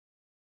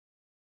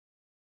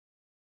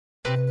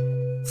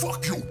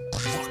Fuck you.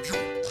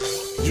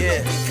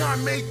 Yeah. You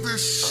can't make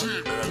this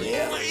shit.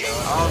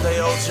 All day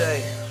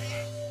OJ.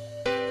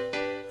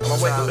 When I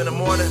wake up in the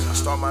morning, I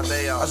start my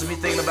day off. I just be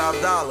thinking about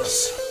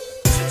dollars.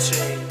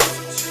 Cha-ching.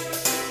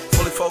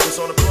 Fully focused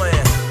on the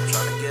plan.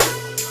 Trying to get it.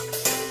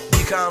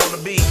 Econ on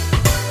the beat.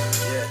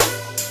 Yeah.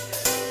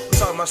 I'm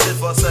talking my shit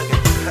for a second.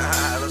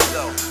 Let's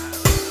go.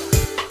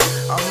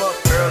 I'm up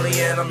early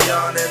and I'm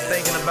yawning,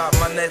 thinking about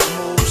my next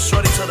move.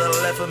 Shorty to the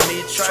left of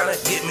me, trying to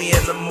get me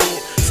in the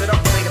mood. Said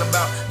I'm thinking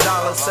about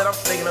dollars, said I'm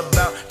thinking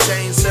about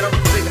change, said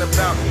I'm thinking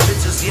about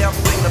bitches, yeah, I'm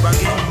thinking about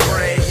getting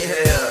brain,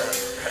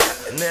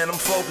 yeah. And then I'm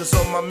focused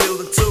on my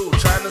music too,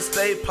 trying to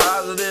stay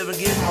positive and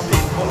get my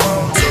people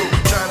on too.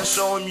 Trying to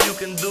show them you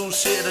can do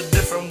shit a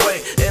different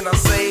way. And I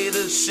say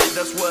this shit,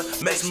 that's what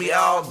makes me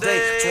all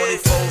day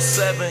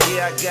 24/7,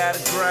 yeah, I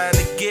gotta grind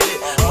to get it.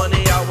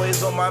 Money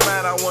always on my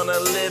mind, I wanna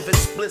live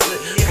explicit.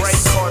 Bright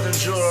cars and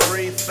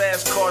jewelry,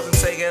 fast cars and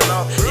taking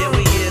off. Yeah,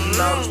 we getting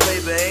all this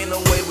paper, ain't no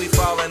way we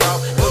falling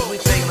off. Cause we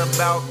thinking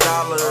about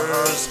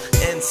dollars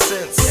and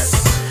cents.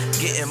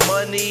 Getting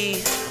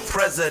money,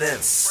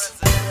 presidents.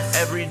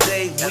 Every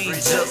day we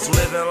just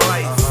living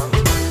life.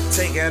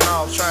 Taking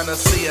off, trying to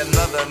see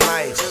another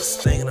night.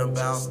 Just thinking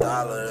about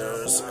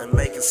dollars and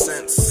making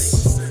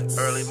sense.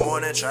 Early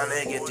morning, trying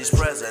to get these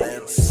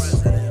presidents.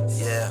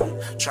 Yeah,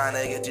 trying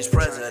to get these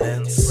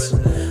presidents.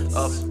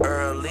 Up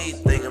early,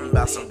 thinking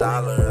about some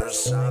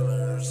dollars.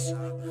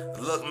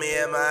 Look me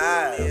in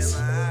my eyes.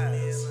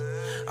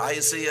 How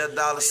you see a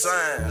dollar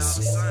signs?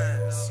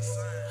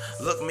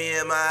 Look me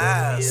in my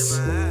eyes.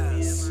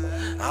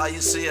 How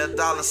you see a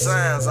dollar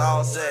signs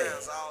all day?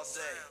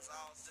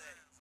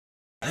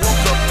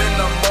 Woke up in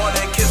the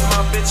morning, kiss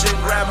my bitch and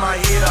grab my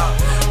heater.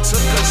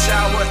 Took a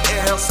shower,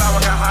 inhale sour,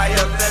 got higher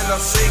than a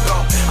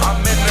seagull. I'm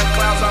in the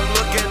clouds, I'm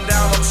looking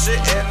down, I'm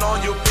shitting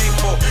on you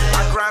people.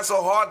 I grind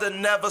so hard to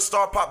never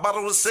start pop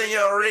bottles with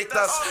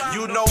senoritas.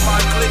 You know my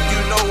clique,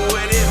 you know who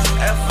it is.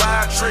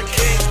 F5 Trick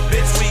Kings,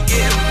 bitch, we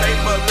getting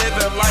paper,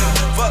 living life.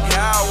 Fuck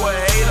how a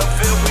hater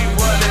feel, we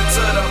running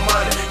to the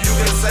money. You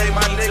can say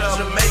my niggas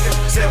Jamaican,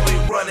 said we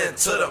running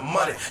to the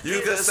money.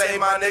 You can say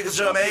my niggas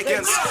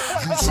Jamaicans.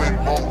 You say,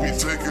 we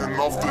taking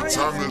off, the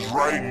time is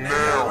right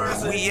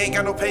now. We ain't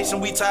got no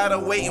patience, we tired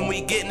of waiting,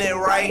 we getting it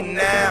right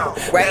now.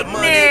 Right that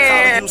money now.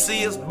 calling, you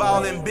see us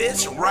ballin',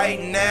 bitch, right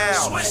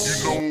now.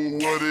 You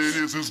know what it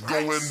is, it's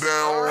going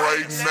down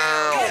right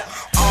now.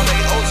 All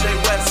they OJ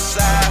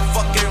Westside,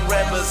 fucking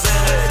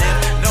representative.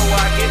 Know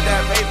I get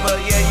that paper,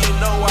 yeah, you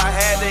know I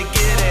had to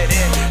get it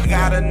in.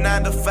 Got a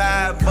 9 to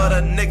 5, but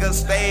a nigga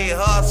stay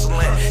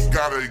hustling.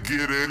 Gotta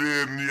get it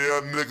in,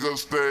 yeah, nigga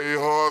stay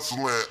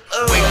hustling.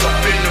 Wake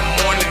up in the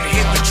morning,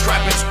 hit the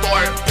trap and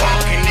start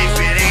bunking. If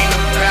it ain't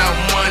about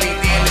money,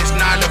 then it's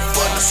not up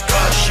for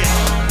discussion.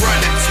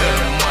 Running to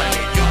the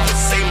money, you can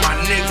say my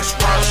niggas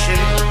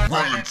rushing.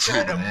 Running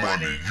to the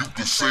money, you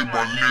can say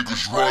my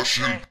niggas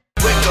rushing.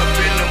 Wake up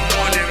in the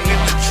morning,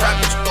 hit the trap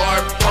and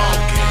start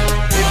bunking.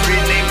 If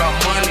it ain't about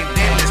money,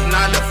 then it's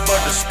not up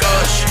for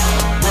discussion.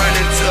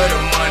 Running to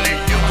the money,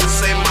 you can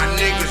say my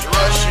niggas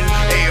rushing.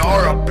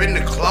 AR up in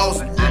the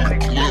closet. Then the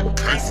clip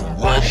came from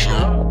Russia.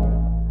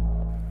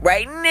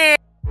 Right now.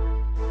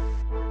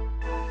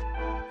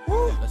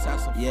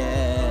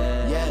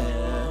 Yeah.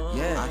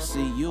 I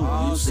see you,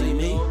 you see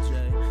me.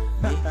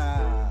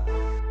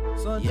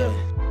 Yeah.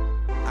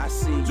 I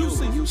see you, you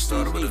see me.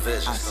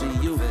 I see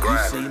you, you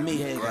see me.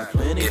 Hey, got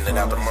plenty. Getting it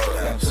out the murder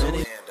got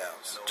plenty.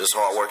 Just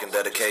hard work and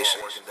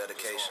dedication.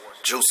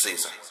 Juice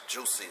season.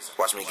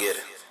 Watch me get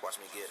it.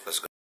 Let's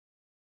go.